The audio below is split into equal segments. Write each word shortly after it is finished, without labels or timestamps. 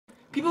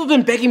People have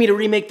been begging me to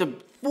remake the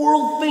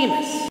world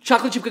famous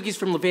chocolate chip cookies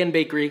from Levain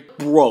Bakery.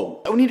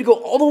 Bro, I would need to go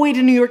all the way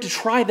to New York to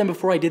try them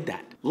before I did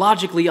that.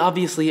 Logically,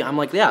 obviously, I'm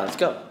like, yeah, let's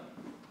go.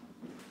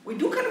 We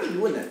do kind of be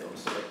doing that though,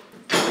 so.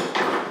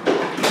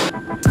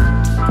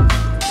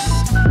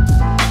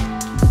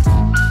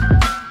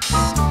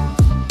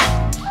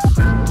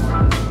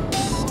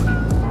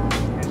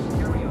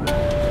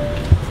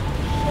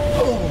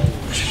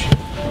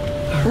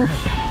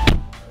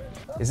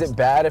 Is it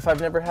bad if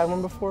I've never had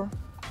one before?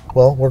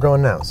 Well, we're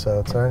going now,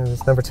 so it's all right.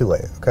 It's never too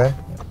late, okay?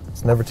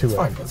 It's never too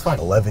late. It's fine.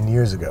 11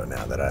 years ago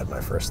now that I had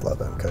my first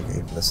Levain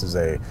cookie. This is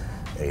a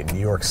New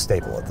York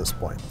staple at this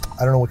point.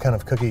 I don't know what kind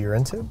of cookie you're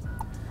into,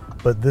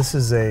 but this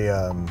is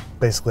a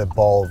basically a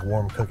ball of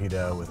warm cookie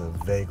dough with a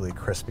vaguely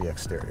crispy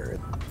exterior.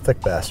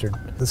 Thick bastard.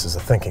 This is a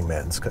thinking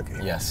man's cookie.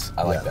 Yes,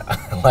 I like that.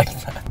 I like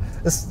that.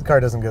 This car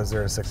doesn't go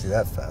 0 to 60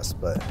 that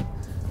fast, but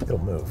it'll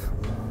move.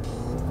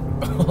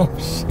 Oh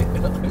shit.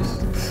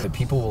 The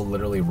people will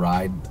literally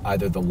ride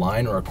either the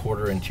line or a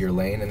quarter into your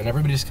lane, and then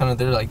everybody just kind of,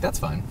 they're like, that's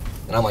fine.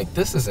 And I'm like,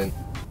 this is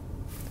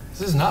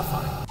not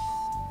fine.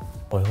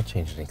 Oil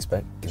change and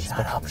expect. Shut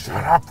up.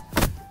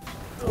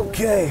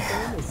 Okay,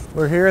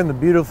 we're here in the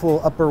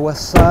beautiful Upper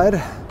West Side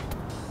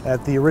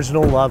at the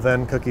original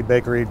Levain Cookie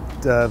Bakery,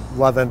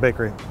 Levain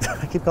Bakery.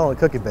 I keep calling it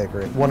Cookie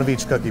Bakery. One of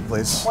each cookie,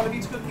 please. One of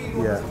each cookie?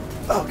 Yeah.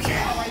 Okay.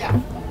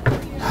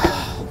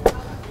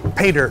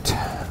 Pay dirt.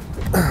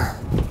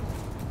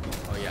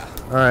 Oh yeah.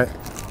 All right,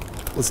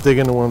 let's dig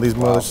into one of these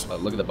mothers. Wow,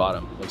 look at the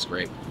bottom. Looks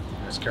great.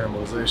 There's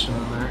caramelization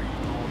in there.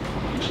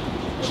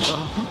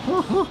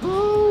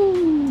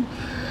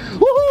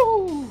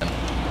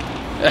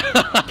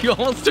 You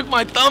almost took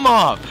my thumb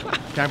off.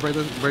 Can I break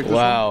this?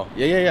 Wow. One?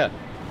 Yeah.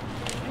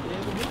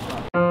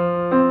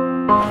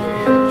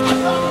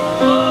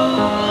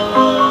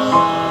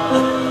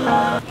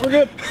 We're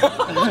good.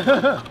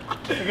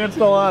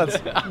 Against all odds.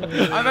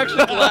 I'm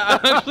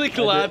actually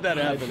glad that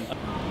happened.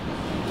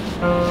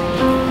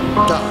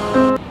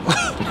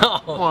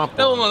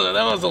 No,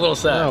 that was a little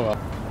sad. Oh, well.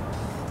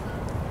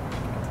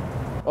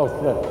 Oh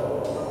shit.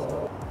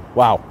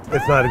 Wow.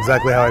 It's not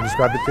exactly how I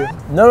described it to you.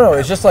 No,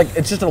 it's just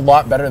a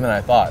lot better than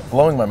I thought.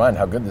 Blowing my mind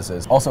how good this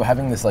is. Also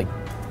having this like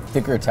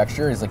thicker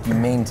texture is like you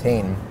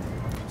maintain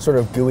sort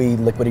of gooey,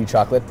 liquidy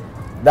chocolate.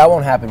 That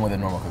won't happen with a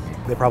normal cookie.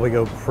 They probably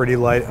go pretty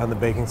light on the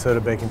baking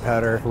soda, baking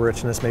powder, for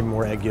richness, maybe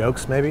more egg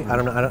yolks, maybe. I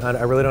don't know.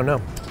 I really don't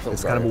know.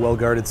 It's kind of a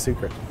well-guarded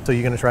secret. So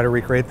you're gonna try to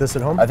recreate this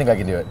at home? I think I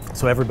can do it.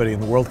 So everybody in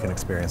the world can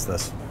experience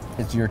this.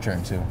 It's your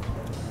turn too.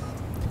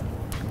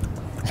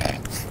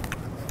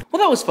 Well,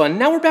 that was fun.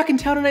 Now we're back in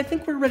town and I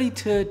think we're ready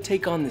to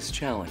take on this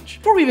challenge.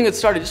 Before we even get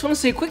started, I just want to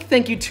say a quick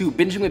thank you to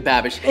Binging with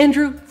Babish.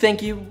 Andrew,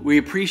 thank you. We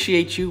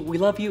appreciate you. We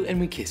love you and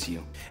we kiss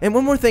you. And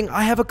one more thing,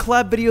 I have a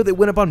collab video that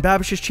went up on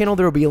Babish's channel.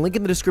 There will be a link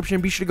in the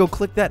description. Be sure to go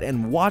click that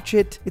and watch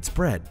it. It's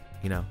bread,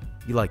 you know,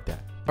 you like that.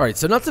 All right,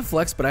 so not to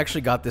flex, but I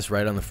actually got this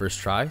right on the first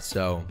try,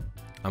 so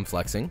I'm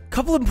flexing.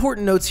 Couple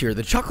important notes here.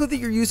 The chocolate that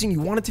you're using,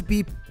 you want it to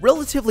be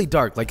relatively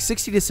dark, like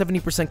 60 to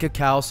 70%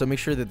 cacao, so make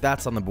sure that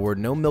that's on the board.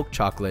 No milk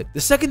chocolate.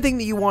 The second thing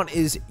that you want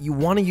is you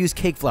want to use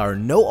cake flour.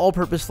 No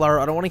all-purpose flour.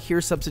 I don't want to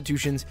hear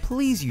substitutions.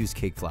 Please use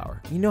cake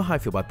flour. You know how I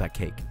feel about that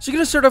cake. So you're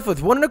going to start off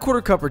with 1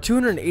 1/4 cup or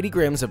 280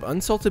 grams of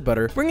unsalted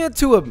butter. Bring it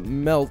to a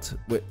melt.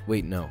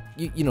 Wait, no.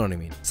 You know what I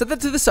mean. Set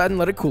that to the side and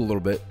let it cool a little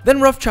bit. Then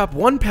rough chop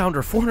 1 pound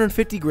or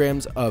 450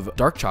 grams of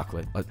dark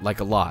chocolate, like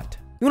a lot.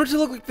 You want it to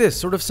look like this,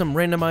 sort of some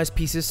randomized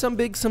pieces, some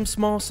big, some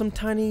small, some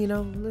tiny, you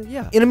know,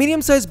 yeah. In a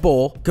medium-sized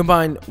bowl,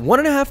 combine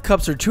 1 1/2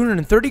 cups or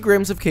 230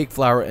 grams of cake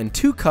flour and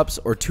 2 cups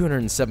or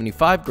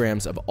 275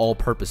 grams of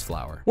all-purpose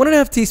flour. 1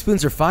 1/2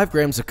 teaspoons or 5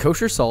 grams of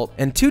kosher salt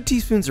and 2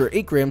 teaspoons or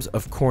 8 grams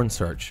of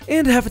cornstarch.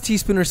 And 1/2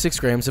 teaspoon or 6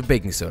 grams of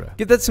baking soda.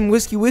 Give that some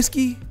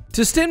whiskey.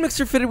 To stand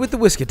mixer fitted with the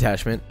whisk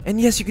attachment, and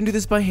yes, you can do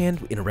this by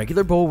hand in a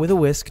regular bowl with a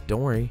whisk,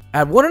 don't worry.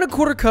 Add 1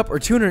 1/4 cup or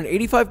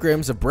 285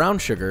 grams of brown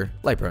sugar,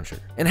 light brown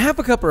sugar, and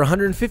 1/2 cup or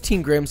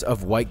 115 grams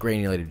of white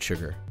granulated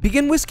sugar.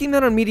 Begin whisking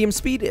that on medium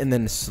speed and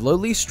then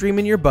slowly stream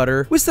in your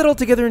butter. Whisk that all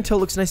together until it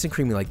looks nice and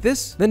creamy like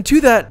this. Then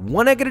to that,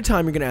 1 egg at a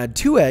time, you're gonna add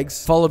 2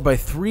 eggs, followed by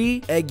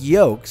 3 egg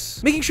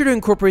yolks, making sure to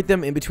incorporate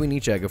them in between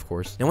each egg, of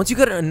course. Now once you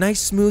got a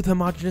nice, smooth,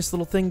 homogeneous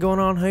little thing going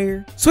on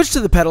here, switch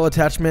to the pedal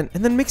attachment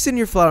and then mix in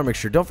your flour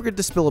mixture. Don't forget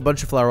to spill a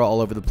bunch of flour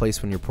all over the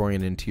place when you're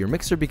pouring it into your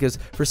mixer, because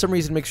for some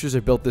reason mixers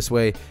are built this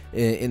way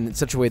in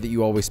such a way that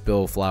you always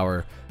spill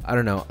flour. I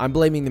don't know. I'm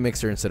blaming the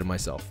mixer instead of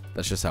myself.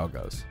 That's just how it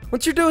goes.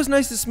 Once your dough is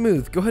nice and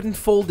smooth, go ahead and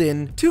fold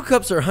in 2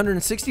 cups or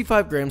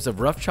 165 grams of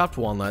rough chopped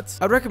walnuts.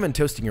 I'd recommend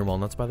toasting your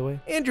walnuts, by the way,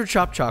 and your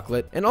chopped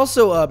chocolate. And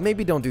also,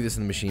 maybe don't do this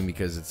in the machine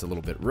because it's a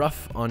little bit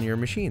rough on your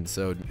machine.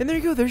 So, and there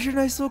you go. There's your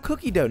nice little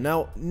cookie dough.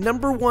 Now,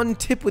 number 1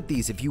 tip with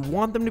these, if you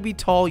want them to be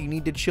tall, you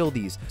need to chill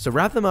these. So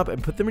wrap them up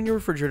and put them in your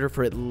refrigerator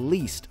for at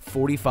least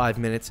 45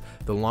 minutes.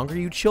 The longer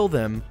you chill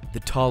them, the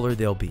taller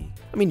they'll be.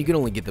 I mean, you can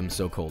only get them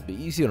so cold, but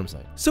you see what I'm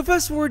saying. So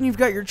fast forward and you've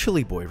got your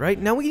chili boy,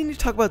 right? Now we need to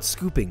talk about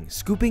scooping.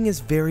 Scooping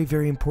is very,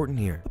 very important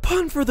here.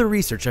 Upon further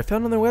research, research, I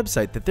found on their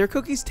website that their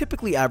cookies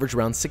typically average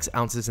around 6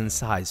 ounces in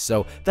size,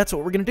 so that's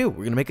what we're gonna do.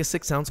 We're gonna make a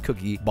 6-ounce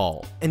cookie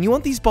ball. And you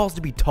want these balls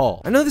to be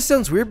tall. I know this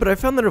sounds weird, but I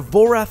found that a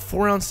Vollrath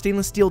 4-ounce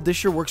stainless steel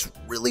disher works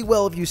really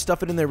well if you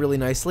stuff it in there really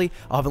nicely.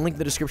 I'll have a link in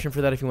the description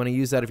for that if you want to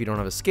use that. If you don't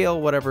have a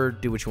scale, whatever,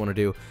 do what you want to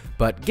do.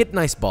 But get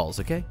nice balls,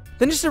 okay?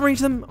 Then just arrange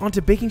them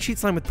onto baking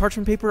sheets lined with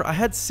parchment paper. I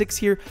had 6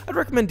 here. I'd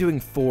recommend doing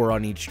 4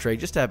 on each tray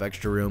just to have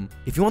extra room.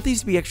 If you want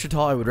these to be extra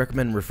tall, I would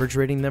recommend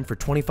refrigerating them for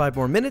 25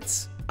 more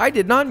minutes. I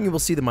did not, and you will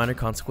see the minor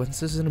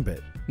consequences in a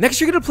bit.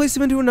 Next, you're going to place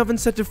them into an oven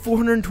set to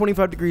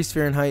 425 degrees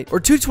Fahrenheit or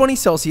 220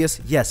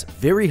 Celsius, yes,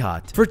 very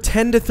hot, for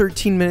 10 to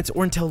 13 minutes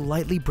or until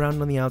lightly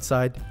browned on the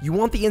outside. You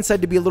want the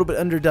inside to be a little bit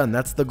underdone.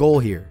 That's the goal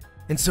here.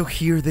 And so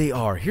here they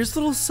are. Here's a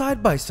little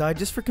side by side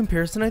just for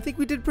comparison. I think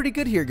we did pretty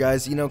good here,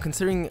 guys. You know,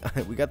 considering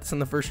we got this on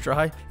the first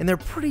try, and they're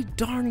pretty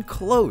darn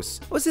close.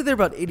 I would say they're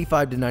about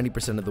 85 to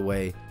 90% of the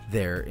way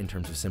there in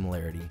terms of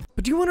similarity.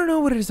 But do you want to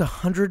know what is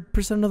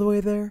 100% of the way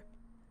there?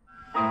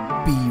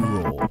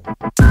 B-roll.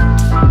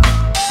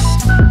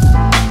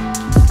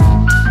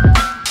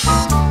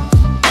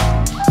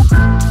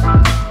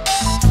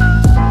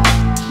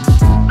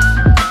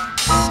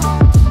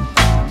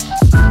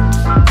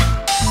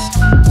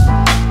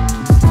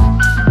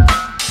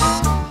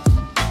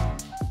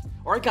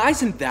 Alright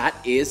guys, and that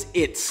is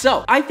it.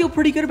 So, I feel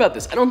pretty good about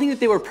this. I don't think that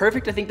they were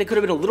perfect. I think they could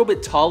have been a little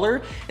bit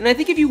taller. And I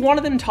think if you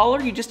wanted them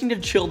taller, you just need to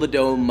chill the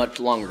dough much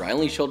longer. I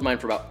only chilled mine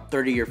for about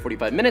 30 or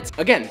 45 minutes.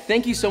 Again,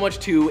 thank you so much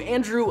to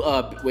Andrew,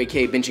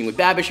 aka Benching with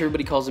Babish.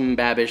 Everybody calls him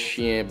Babish.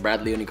 Yeah,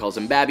 Brad Leone calls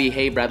him Babby.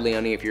 Hey, Brad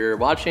Leone, if you're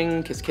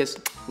watching, kiss, kiss,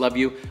 love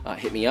you.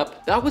 Hit me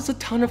up. That was a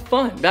ton of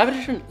fun.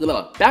 Babish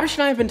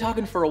and I have been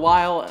talking for a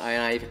while,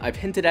 and I've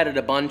hinted at it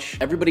a bunch.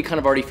 Everybody kind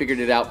of already figured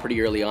it out pretty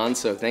early on,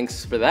 so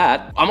thanks for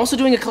that. I'm also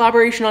doing a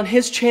collaboration on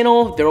his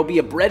channel. There will be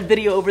a bread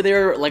video over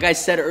there. Like I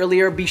said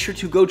earlier, be sure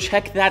to go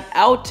check that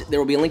out. There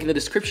will be a link in the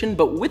description.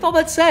 But with all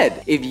that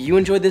said, if you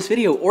enjoyed this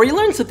video or you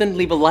learned something,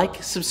 leave a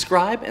like,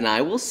 subscribe, and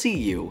I will see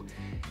you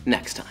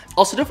next time.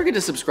 Also, don't forget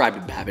to subscribe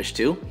to Babish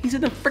too. He's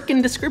in the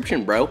freaking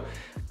description, bro.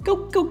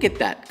 Go get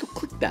that. Go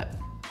click that.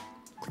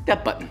 Click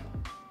that button,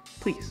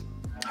 please.